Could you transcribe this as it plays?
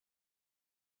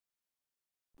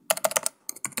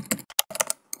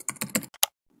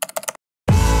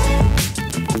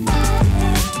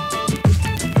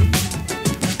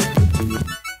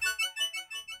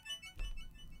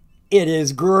It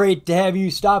is great to have you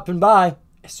stopping by,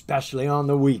 especially on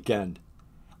the weekend.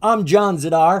 I'm John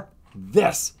Zidar.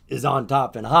 This is On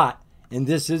Top and Hot, and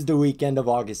this is the weekend of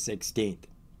August 16th.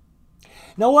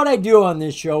 Now, what I do on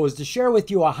this show is to share with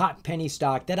you a hot penny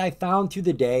stock that I found through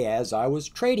the day as I was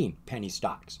trading penny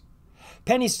stocks.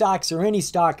 Penny stocks are any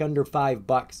stock under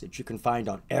 $5 that you can find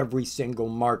on every single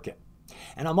market.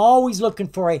 And I'm always looking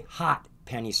for a hot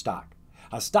penny stock,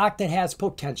 a stock that has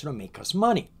potential to make us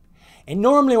money. And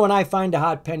normally when I find a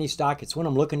hot penny stock, it's when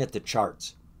I'm looking at the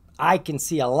charts. I can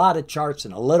see a lot of charts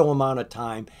in a little amount of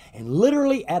time, and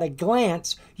literally at a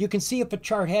glance, you can see if a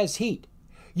chart has heat.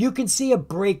 You can see a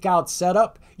breakout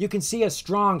setup. You can see a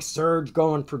strong surge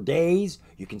going for days.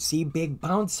 You can see big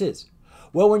bounces.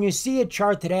 Well, when you see a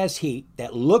chart that has heat,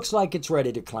 that looks like it's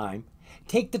ready to climb,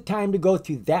 take the time to go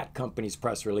through that company's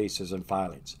press releases and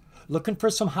filings, looking for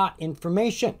some hot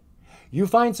information. You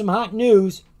find some hot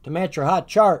news to match your hot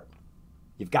chart,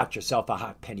 you've got yourself a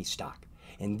hot penny stock.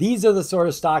 And these are the sort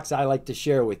of stocks I like to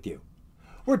share with you.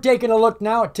 We're taking a look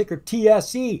now at ticker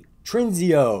TSE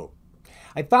Trinseo.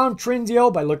 I found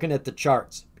Trinseo by looking at the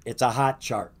charts. It's a hot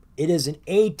chart. It is an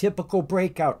atypical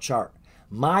breakout chart.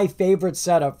 My favorite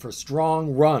setup for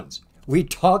strong runs. We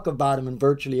talk about them in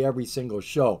virtually every single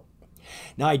show.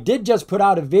 Now, I did just put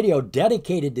out a video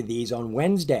dedicated to these on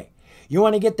Wednesday. You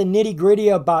want to get the nitty-gritty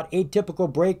about atypical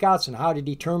breakouts and how to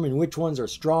determine which ones are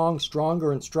strong,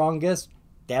 stronger, and strongest?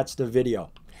 That's the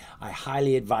video. I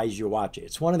highly advise you watch it.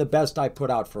 It's one of the best I put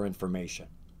out for information.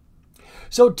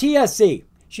 So TSE,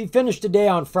 she finished today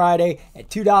on Friday at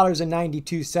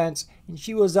 $2.92, and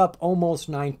she was up almost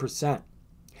 9%.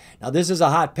 Now, this is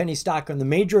a hot penny stock on the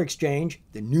major exchange,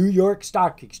 the New York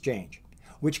Stock Exchange,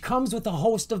 which comes with a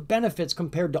host of benefits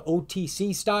compared to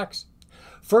OTC stocks.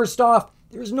 First off,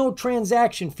 there's no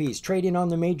transaction fees trading on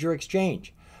the major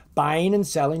exchange. Buying and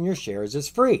selling your shares is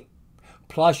free.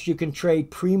 Plus, you can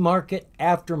trade pre-market,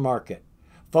 after-market.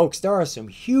 Folks, there are some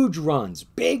huge runs,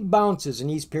 big bounces in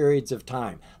these periods of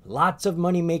time. Lots of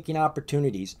money-making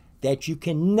opportunities that you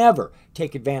can never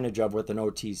take advantage of with an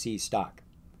OTC stock.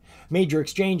 Major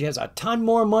exchange has a ton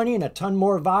more money and a ton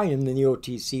more volume than the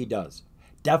OTC does.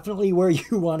 Definitely where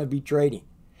you want to be trading.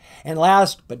 And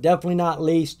last, but definitely not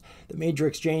least, the major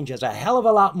exchange has a hell of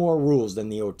a lot more rules than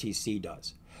the OTC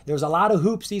does. There's a lot of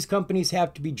hoops these companies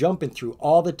have to be jumping through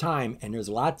all the time, and there's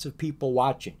lots of people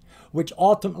watching, which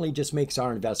ultimately just makes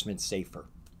our investments safer.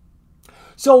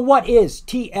 So what is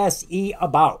TSE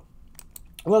about?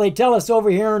 Well, they tell us over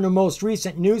here in the most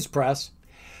recent news press,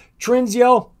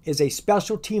 Trinseo is a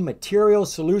specialty material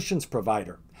solutions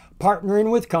provider,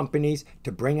 partnering with companies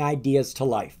to bring ideas to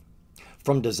life.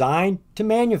 From design to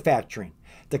manufacturing,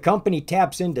 the company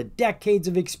taps into decades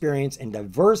of experience in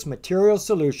diverse material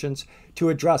solutions to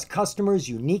address customers'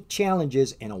 unique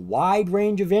challenges in a wide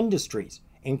range of industries,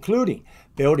 including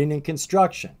building and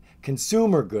construction,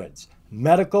 consumer goods,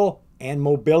 medical, and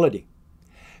mobility.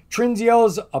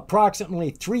 Trinseo's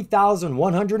approximately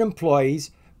 3,100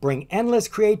 employees bring endless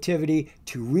creativity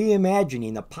to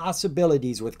reimagining the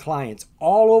possibilities with clients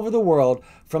all over the world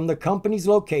from the company's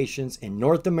locations in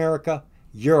North America,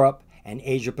 Europe, and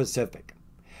Asia Pacific.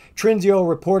 Trinseo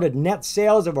reported net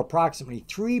sales of approximately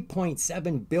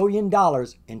 $3.7 billion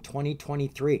in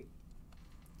 2023.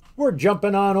 We're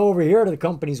jumping on over here to the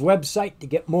company's website to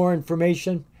get more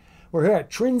information. We're here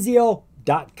at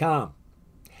Trinseo.com.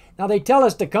 Now, they tell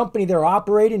us the company they're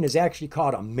operating is actually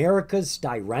called America's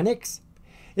Styrenics.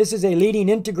 This is a leading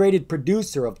integrated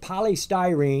producer of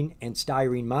polystyrene and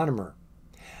styrene monomer.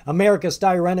 America's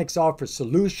Styrenics offers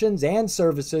solutions and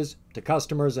services to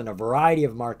customers in a variety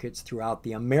of markets throughout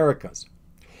the Americas.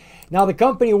 Now, the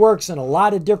company works in a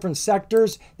lot of different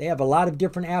sectors. They have a lot of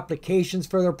different applications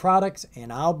for their products,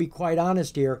 and I'll be quite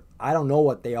honest here, I don't know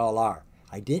what they all are.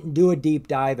 I didn't do a deep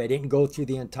dive. I didn't go through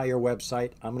the entire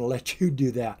website. I'm going to let you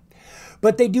do that.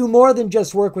 But they do more than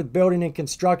just work with building and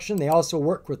construction. They also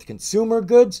work with consumer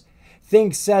goods,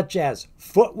 things such as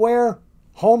footwear,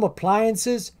 home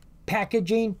appliances,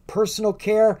 packaging, personal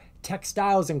care,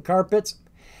 textiles, and carpets.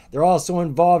 They're also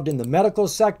involved in the medical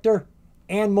sector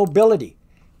and mobility,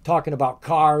 talking about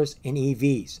cars and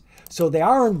EVs. So they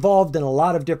are involved in a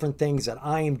lot of different things that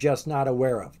I am just not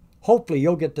aware of. Hopefully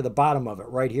you'll get to the bottom of it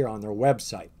right here on their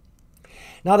website.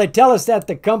 Now, they tell us that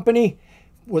the company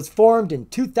was formed in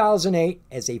 2008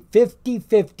 as a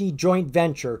 50-50 joint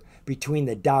venture between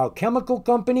the Dow Chemical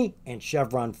Company and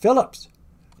Chevron Phillips.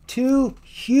 Two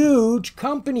huge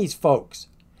companies, folks.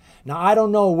 Now, I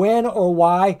don't know when or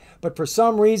why, but for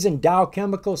some reason, Dow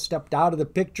Chemical stepped out of the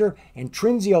picture and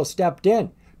Trinseo stepped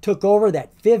in, took over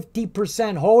that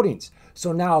 50% holdings.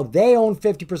 So now they own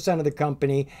 50% of the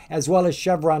company, as well as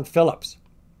Chevron Phillips.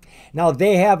 Now,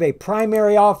 they have a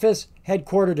primary office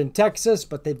headquartered in Texas,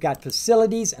 but they've got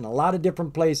facilities in a lot of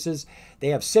different places. They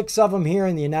have 6 of them here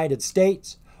in the United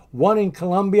States, 1 in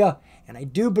Colombia, and I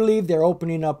do believe they're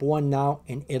opening up 1 now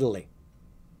in Italy.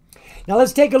 Now,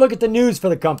 let's take a look at the news for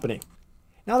the company.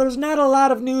 Now, there's not a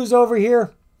lot of news over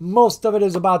here. Most of it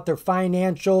is about their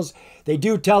financials. They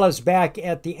do tell us back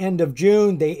at the end of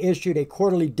June, they issued a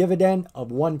quarterly dividend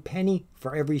of 1 penny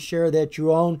for every share that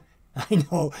you own. I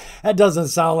know that doesn't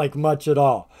sound like much at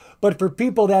all. But for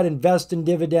people that invest in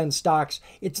dividend stocks,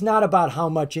 it's not about how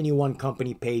much any one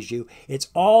company pays you. It's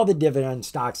all the dividend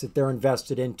stocks that they're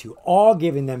invested into, all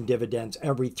giving them dividends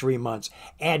every 3 months,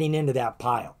 adding into that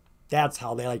pile. That's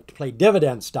how they like to play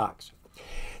dividend stocks.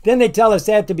 Then they tell us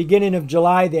at the beginning of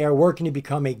July they are working to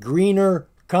become a greener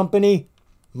company.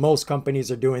 Most companies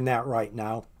are doing that right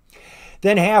now.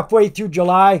 Then halfway through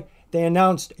July, they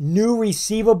announced new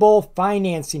receivable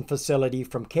financing facility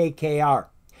from KKR.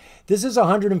 This is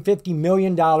 $150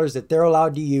 million that they're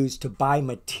allowed to use to buy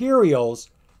materials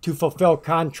to fulfill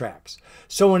contracts.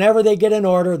 So whenever they get an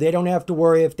order, they don't have to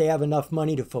worry if they have enough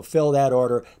money to fulfill that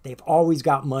order. They've always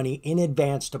got money in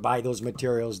advance to buy those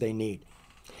materials they need.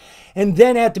 And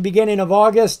then at the beginning of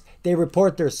August, they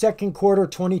report their second quarter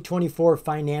 2024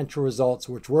 financial results,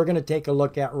 which we're going to take a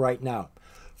look at right now.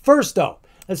 First, though,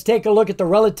 let's take a look at the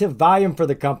relative volume for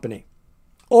the company.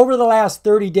 Over the last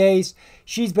 30 days,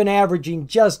 she's been averaging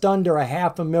just under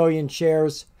 500,000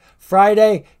 shares.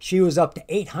 Friday, she was up to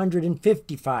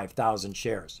 855,000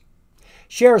 shares.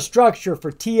 Share structure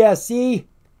for TSE,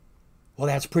 well,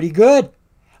 that's pretty good.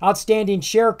 Outstanding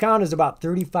share count is about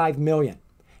 35 million.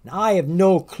 Now, I have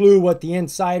no clue what the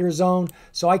insiders own,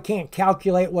 so I can't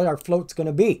calculate what our float's going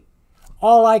to be.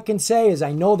 All I can say is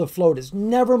I know the float is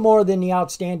never more than the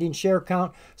outstanding share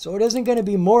count, so it isn't going to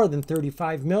be more than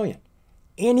 35 million.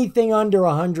 Anything under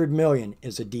 100 million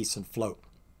is a decent float.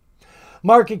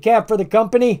 Market cap for the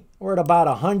company, we're at about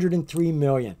 103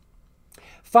 million.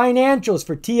 Financials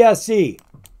for TSE.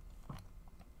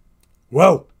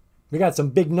 Whoa, we got some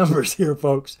big numbers here,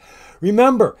 folks.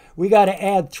 Remember, we got to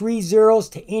add 3 zeros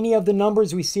to any of the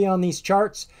numbers we see on these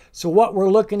charts. So what we're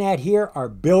looking at here are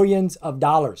billions of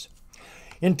dollars.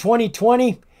 In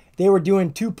 2020, they were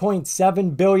doing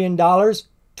 $2.7 billion.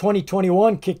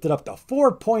 2021 kicked it up to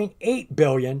 $4.8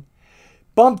 billion,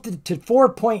 bumped it to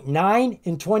 $4.9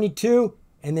 in 22,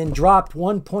 and then dropped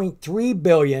 $1.3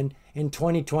 billion in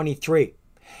 2023.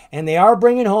 And they are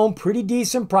bringing home pretty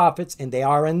decent profits, and they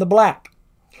are in the black.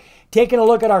 Taking a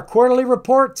look at our quarterly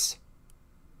reports,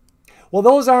 well,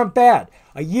 those aren't bad.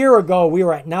 A year ago, we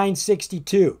were at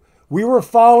 962. We were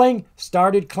falling,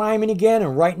 started climbing again,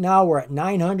 and right now we're at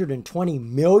 $920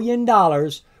 million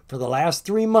for the last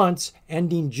 3 months,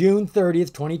 ending June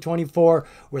 30th, 2024,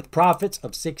 with profits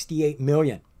of $68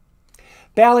 million.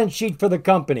 Balance sheet for the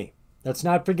company. Let's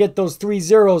not forget those 3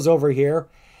 zeros over here.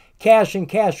 Cash and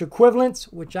cash equivalents,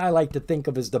 which I like to think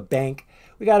of as the bank.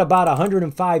 We got about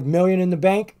 $105 million in the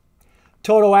bank.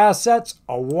 Total assets,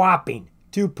 a whopping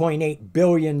 $2.8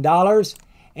 billion.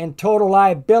 And total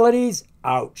liabilities,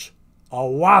 ouch, a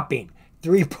whopping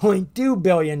 $3.2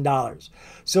 billion.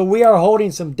 So we are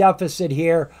holding some deficit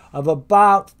here of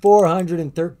about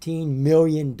 $413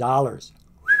 million.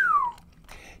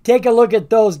 Take a look at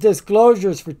those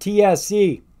disclosures for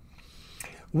TSE.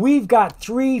 We've got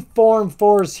 3 Form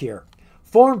 4s here.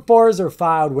 Form 4s are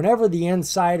filed whenever the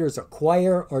insiders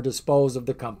acquire or dispose of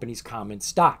the company's common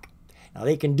stock. Now,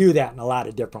 they can do that in a lot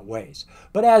of different ways.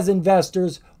 But as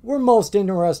investors, we're most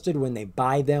interested when they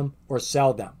buy them or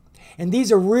sell them. And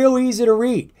these are real easy to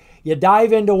read. You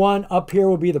dive into one. Up here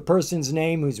will be the person's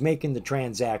name who's making the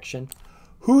transaction,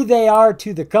 who they are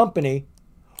to the company,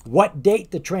 what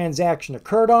date the transaction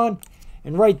occurred on,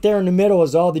 and right there in the middle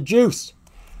is all the juice.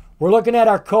 We're looking at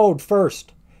our code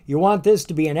first. You want this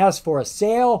to be an S for a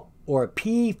sale or a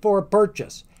P for a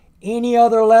purchase. Any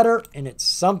other letter and it's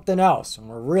something else, and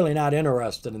we're really not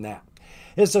interested in that.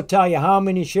 This will tell you how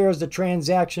many shares the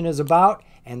transaction is about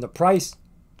and the price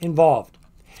involved.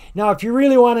 Now, if you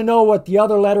really want to know what the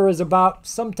other letter is about,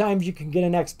 sometimes you can get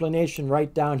an explanation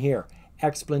right down here.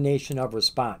 Explanation of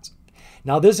response.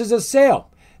 Now, this is a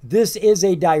sale. This is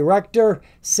a director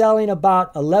selling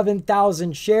about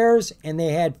 11,000 shares, and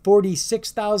they had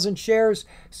 46,000 shares,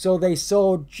 so they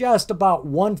sold just about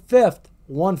 1/5,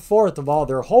 1/4 of all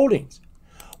their holdings.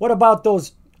 What about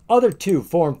those other 2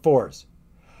 Form 4s?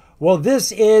 Well,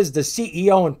 this is the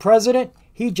CEO and president.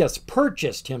 He just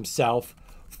purchased himself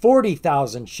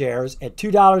 40,000 shares at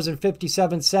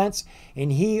 $2.57,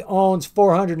 and he owns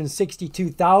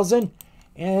 462,000.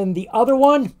 And the other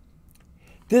one,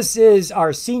 this is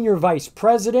our senior vice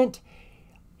president.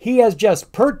 He has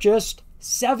just purchased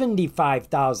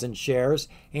 75,000 shares,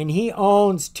 and he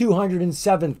owns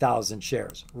 207,000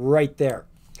 shares right there.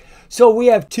 So we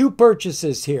have two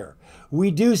purchases here.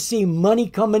 We do see money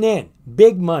coming in,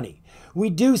 big money. We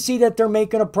do see that they're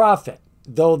making a profit,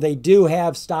 though they do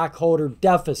have stockholder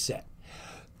deficit.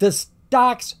 The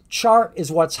stocks chart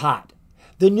is what's hot.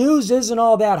 The news isn't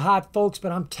all that hot, folks,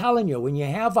 but I'm telling you, when you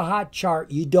have a hot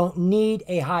chart, you don't need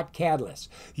a hot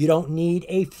catalyst. You don't need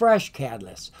a fresh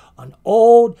catalyst. An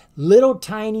old, little,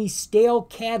 tiny, stale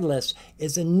catalyst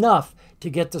is enough to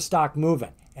get the stock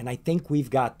moving. And I think we've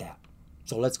got that.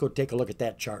 So let's go take a look at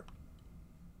that chart.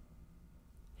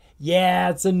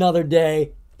 Yeah, it's another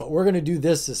day, but we're going to do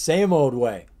this the same old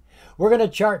way. We're going to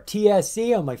chart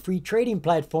TSE on my free trading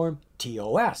platform,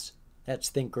 TOS. That's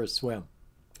Think or Swim.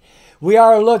 We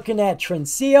are looking at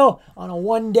Trinseo on a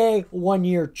one-day,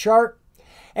 one-year chart.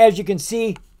 As you can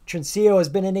see, Trinseo has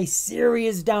been in a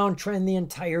serious downtrend the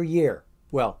entire year.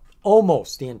 Well,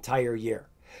 almost the entire year.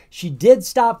 She did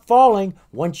stop falling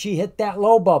once she hit that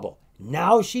low bubble.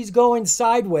 Now she's going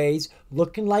sideways,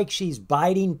 looking like she's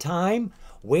biding time,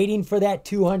 waiting for that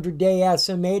 200-day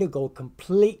SMA to go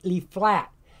completely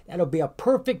flat. That'll be a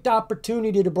perfect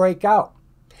opportunity to break out.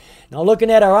 Now looking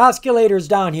at our oscillators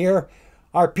down here,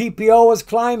 our PPO is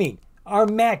climbing, our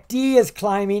MACD is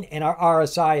climbing, and our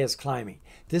RSI is climbing.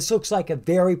 This looks like a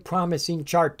very promising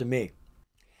chart to me.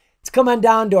 Let's come on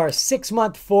down to our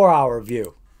 6-month 4-hour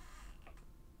view.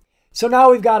 So now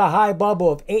we've got a high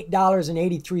bubble of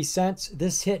 $8.83.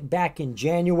 This hit back in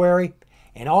January.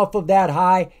 And off of that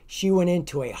high, she went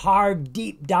into a hard,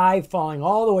 deep dive, falling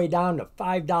all the way down to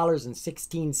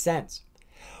 $5.16.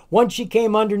 Once she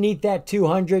came underneath that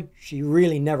 200, she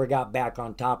really never got back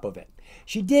on top of it.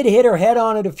 She did hit her head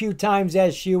on it a few times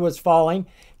as she was falling,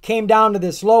 came down to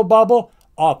this low bubble.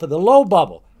 Off of the low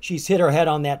bubble, she's hit her head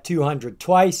on that 200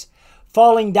 twice,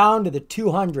 falling down to the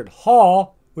 200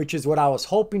 haul, which is what I was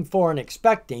hoping for and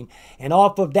expecting. And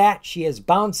off of that, she is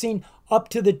bouncing up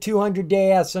to the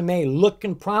 200-day SMA,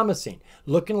 looking promising,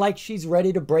 looking like she's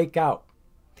ready to break out.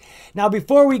 Now,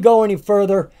 before we go any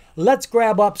further, let's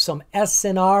grab up some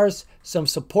SNRs, some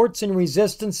supports and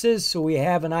resistances, so we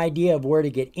have an idea of where to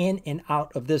get in and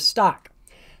out of this stock.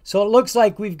 So it looks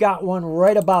like we've got one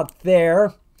right about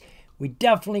there. We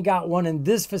definitely got one in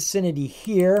this vicinity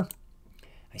here.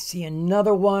 I see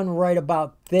another one right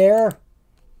about there,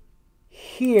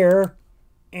 here,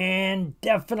 and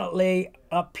definitely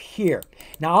up here.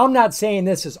 Now, I'm not saying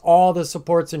this is all the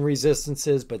supports and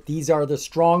resistances, but these are the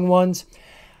strong ones.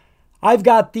 I've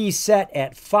got these set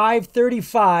at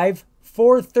 535,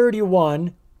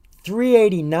 431,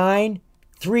 389,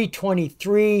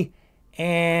 323,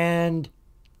 and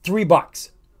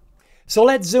 $3. So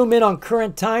let's zoom in on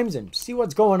current times and see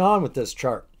what's going on with this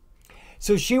chart.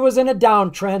 So she was in a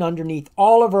downtrend underneath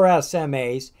all of her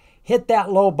SMAs, hit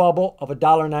that low bubble of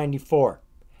 $1.94.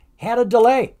 Had a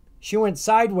delay. She went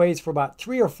sideways for about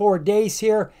 3 or 4 days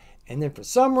here, and then for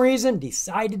some reason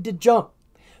decided to jump.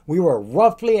 We were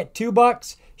roughly at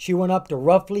 $2. She went up to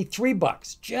roughly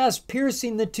 $3, just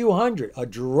piercing the 200, a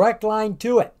direct line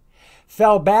to it.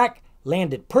 Fell back,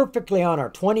 landed perfectly on our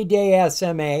 20-day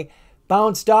SMA,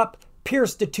 bounced up,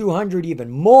 pierced the 200 even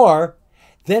more,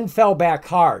 then fell back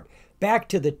hard, back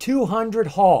to the 200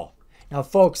 haul. Now,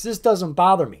 folks, this doesn't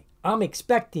bother me. I'm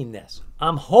expecting this.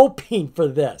 I'm hoping for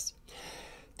this.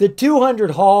 The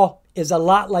 200 haul is a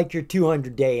lot like your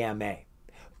 200-day MA.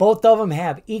 Both of them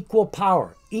have equal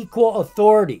power, equal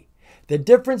authority. The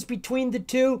difference between the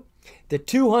two, the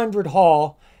 200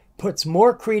 haul puts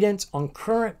more credence on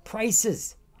current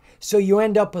prices. So you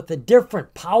end up with a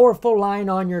different powerful line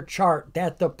on your chart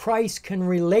that the price can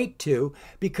relate to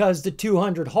because the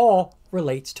 200 haul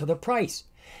relates to the price.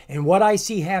 And what I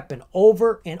see happen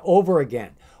over and over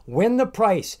again, when the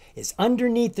price is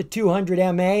underneath the 200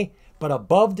 MA but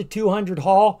above the 200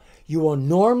 haul, you will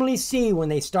normally see when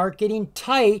they start getting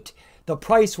tight, the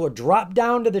price will drop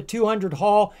down to the 200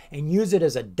 haul and use it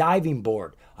as a diving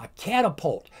board, a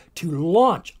catapult to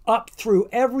launch up through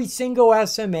every single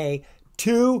SMA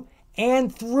to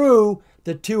and through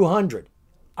the 200.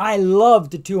 I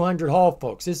love the 200 haul,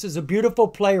 folks. This is a beautiful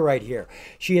play right here.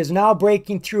 She is now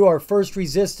breaking through our first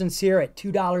resistance here at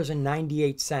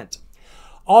 $2.98.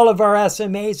 All of our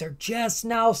SMAs are just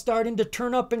now starting to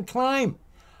turn up and climb.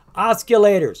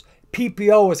 Oscillators,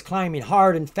 PPO is climbing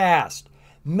hard and fast.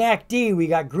 MACD, we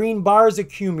got green bars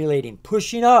accumulating,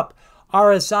 pushing up.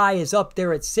 RSI is up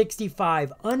there at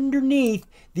 65 underneath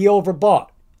the overbought.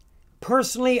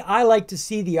 Personally, I like to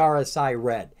see the RSI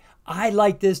red. I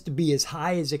like this to be as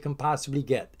high as it can possibly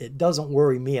get. It doesn't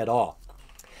worry me at all.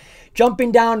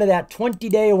 Jumping down to that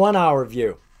 20-day 1-hour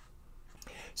view.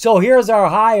 So here's our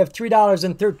high of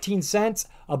 $3.13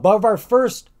 above our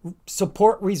first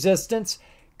support resistance,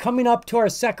 coming up to our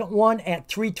second one at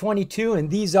 322, and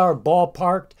these are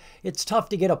ballparked. It's tough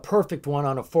to get a perfect one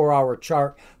on a 4-hour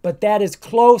chart, but that is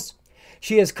close.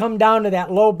 She has come down to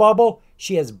that low bubble.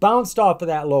 She has bounced off of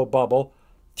that low bubble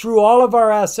through all of our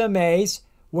SMAs,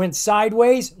 went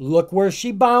sideways. Look where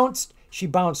she bounced. She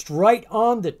bounced right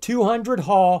on the 200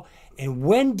 haul. And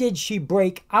when did she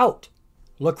break out?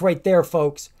 Look right there,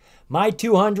 folks. My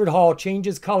 200 haul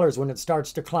changes colors when it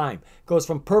starts to climb. Goes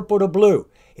from purple to blue.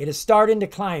 It is starting to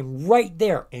climb right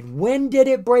there. And when did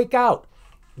it break out?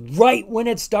 Right when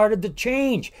it started to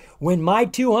change. When my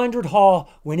 200 haul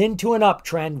went into an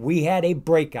uptrend, we had a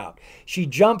breakout. She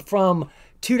jumped from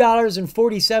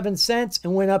 $2.47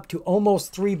 and went up to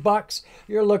almost $3.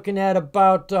 You're looking at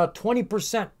about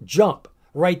 20% jump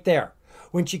right there.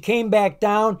 When she came back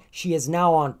down, she is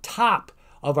now on top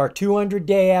of our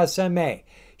 200-day SMA.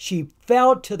 She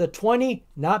fell to the 20,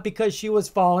 not because she was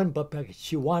falling, but because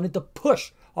she wanted to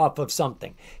push off of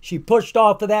something. She pushed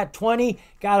off of that 20,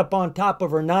 got up on top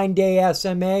of her 9-day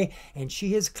SMA, and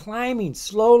she is climbing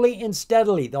slowly and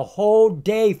steadily the whole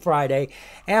day Friday.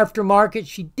 After market,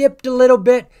 she dipped a little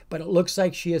bit, but it looks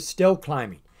like she is still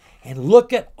climbing. And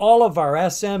look at all of our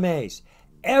SMAs.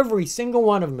 Every single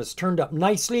one of them is turned up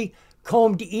nicely,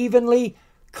 combed evenly,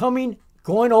 going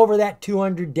over that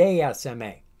 200-day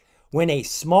SMA. When a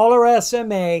smaller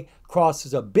SMA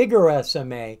crosses a bigger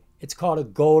SMA, it's called a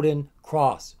golden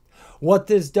cross. What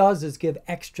this does is give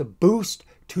extra boost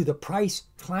to the price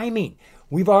climbing.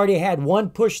 We've already had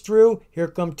one push through. Here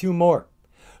come two more.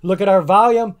 Look at our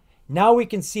volume. Now we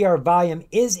can see our volume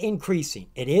is increasing.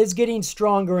 It is getting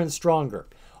stronger and stronger.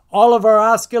 All of our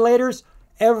oscillators,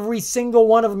 every single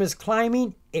one of them is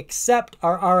climbing except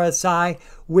our RSI,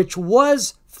 which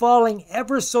was falling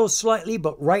ever so slightly,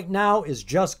 but right now is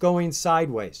just going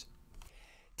sideways.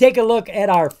 Take a look at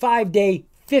our 5-day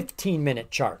 15-minute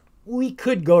chart. We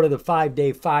could go to the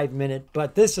 5-day 5-minute,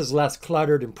 but this is less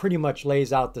cluttered and pretty much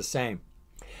lays out the same.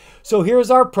 So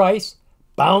here's our price,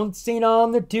 bouncing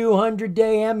on the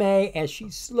 200-day MA as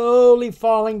she's slowly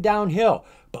falling downhill.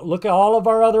 But look at all of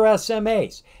our other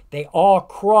SMAs. They all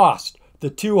crossed the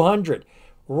 200.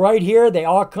 Right here, they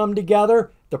all come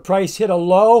together. The price hit a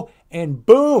low, and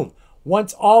boom!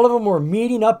 Once all of them were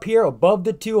meeting up here above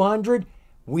the 200,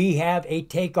 we have a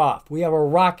takeoff. We have a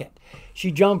rocket.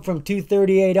 She jumped from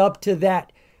 238 up to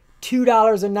that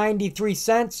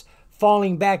 $2.93,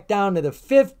 falling back down to the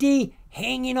 50,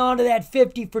 hanging on to that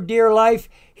 50 for dear life.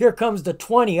 Here comes the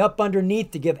 20 up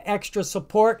underneath to give extra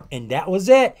support, and that was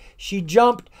it. She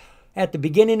jumped. At the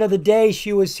beginning of the day,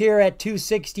 she was here at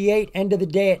 268, end of the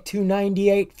day at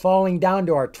 298, falling down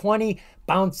to our 20,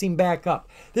 bouncing back up.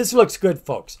 This looks good,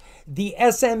 folks. The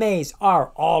SMAs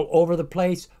are all over the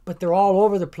place, but they're all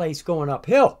over the place going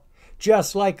uphill,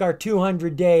 just like our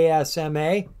 200-day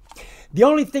SMA. The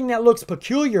only thing that looks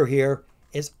peculiar here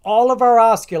is all of our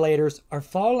oscillators are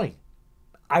falling.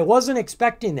 I wasn't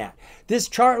expecting that. This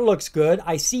chart looks good.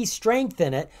 I see strength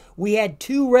in it. We had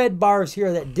two red bars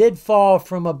here that did fall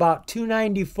from about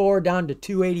 294 down to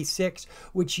 286,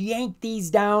 which yanked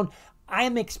these down. I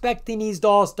am expecting these to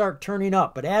all start turning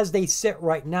up, but as they sit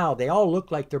right now, they all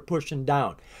look like they're pushing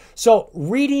down. So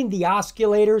reading the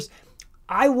oscillators,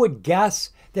 I would guess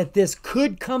that this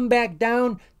could come back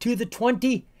down to the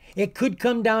 20. It could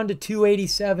come down to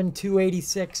 287,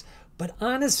 286, but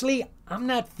honestly, I'm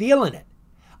not feeling it.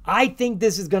 I think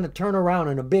this is going to turn around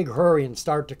in a big hurry and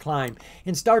start to climb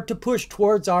and start to push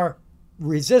towards our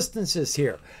resistances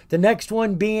here. The next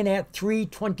one being at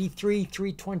 323,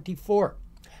 324.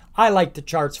 I like the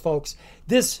charts, folks.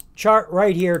 This chart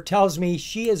right here tells me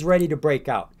she is ready to break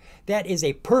out. That is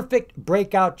a perfect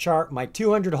breakout chart. My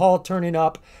 200 haul turning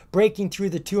up, breaking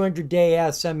through the 200-day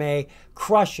SMA,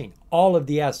 crushing all of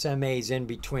the SMAs in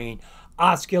between.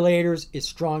 Oscillators as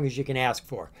strong as you can ask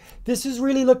for. This is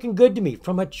really looking good to me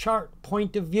from a chart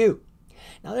point of view.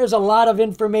 Now, there's a lot of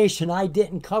information I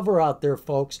didn't cover out there,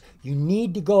 folks. You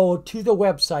need to go to the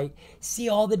website, see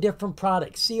all the different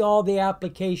products, see all the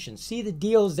applications, see the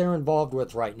deals they're involved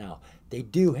with right now. They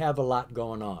do have a lot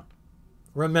going on.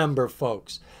 Remember,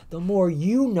 folks, the more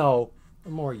you know, the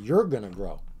more you're going to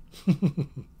grow.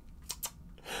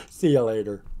 See you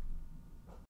later.